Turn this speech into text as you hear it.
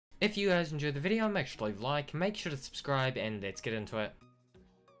If you guys enjoyed the video, make sure to leave a like, make sure to subscribe, and let's get into it.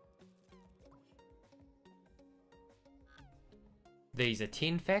 These are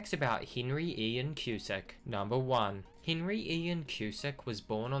 10 facts about Henry Ian Cusick. Number 1. Henry Ian Cusick was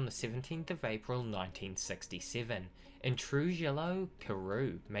born on the 17th of April 1967 in Trujillo,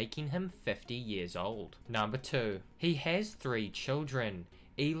 Peru, making him 50 years old. Number 2. He has 3 children,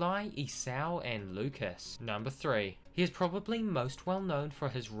 Eli, Esau, and Lucas. Number 3. He is probably most well known for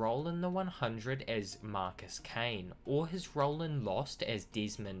his role in The 100 as Marcus Kane, or his role in Lost as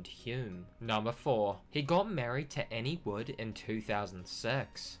Desmond Hume. Number 4. He got married to Annie Wood in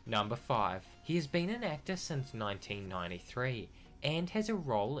 2006. Number 5. He has been an actor since 1993, and has a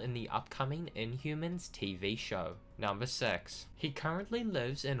role in the upcoming Inhumans TV show. Number 6. He currently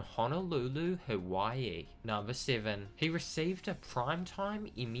lives in Honolulu, Hawaii. Number 7. He received a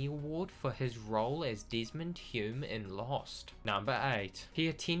Primetime Emmy Award for his role as Desmond Hume in Lost. Number 8. He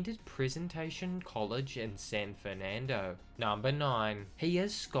attended Presentation College in San Fernando. Number 9. He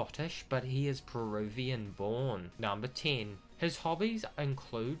is Scottish, but he is Peruvian born. Number 10. His hobbies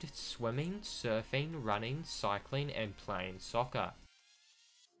include swimming, surfing, running, cycling, and playing soccer.